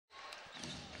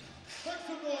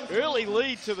Early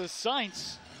lead to the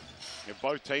Saints. If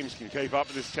both teams can keep up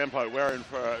with this tempo, we're in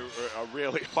for a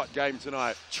really hot game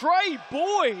tonight. Trey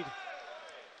Boyd.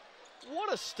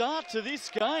 What a start to this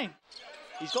game.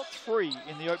 He's got 3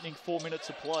 in the opening 4 minutes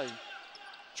of play.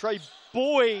 Trey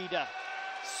Boyd.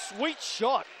 Sweet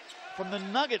shot from the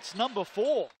Nuggets, number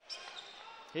 4.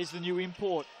 Here's the new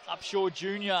import, Upshaw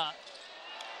Jr.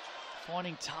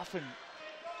 Finding tough and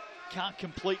can't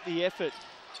complete the effort.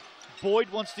 Boyd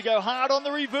wants to go hard on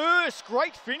the reverse.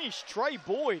 Great finish, Trey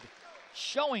Boyd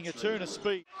showing a turn of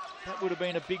speed. That would have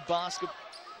been a big basket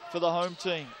for the home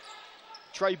team.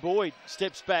 Trey Boyd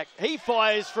steps back. He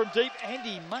fires from deep and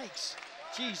he makes.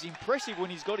 Geez, impressive when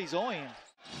he's got his eye in.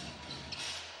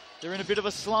 They're in a bit of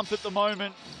a slump at the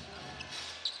moment.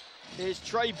 There's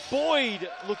Trey Boyd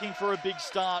looking for a big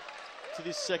start to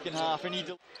this second half. And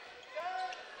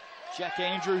Jack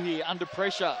Andrew here under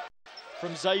pressure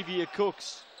from Xavier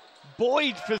Cooks.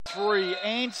 Boyd for 3,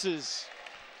 answers.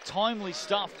 Timely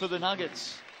stuff for the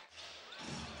Nuggets.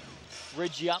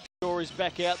 Reggie Upshaw is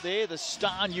back out there, the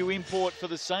star new import for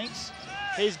the Saints.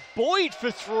 Here's Boyd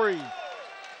for 3.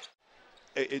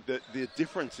 The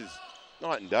difference is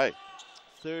night and day.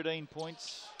 13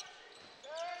 points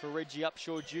for Reggie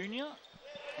Upshaw Jr.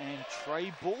 And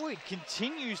Trey Boyd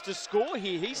continues to score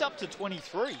here. He's up to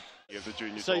 23. The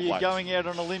juniors, so you're going out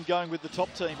on a limb going with the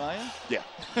top team, are you? Yeah.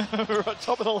 Right,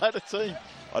 top of the ladder team.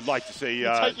 I'd like to see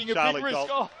taking a Charlie big risk.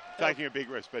 Dalton taking a big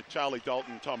risk, but Charlie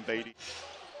Dalton, Tom Beattie.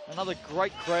 Another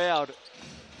great crowd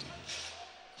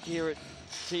here at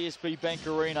TSB Bank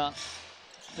Arena.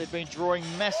 They've been drawing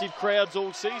massive crowds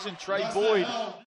all season. Trey Boyd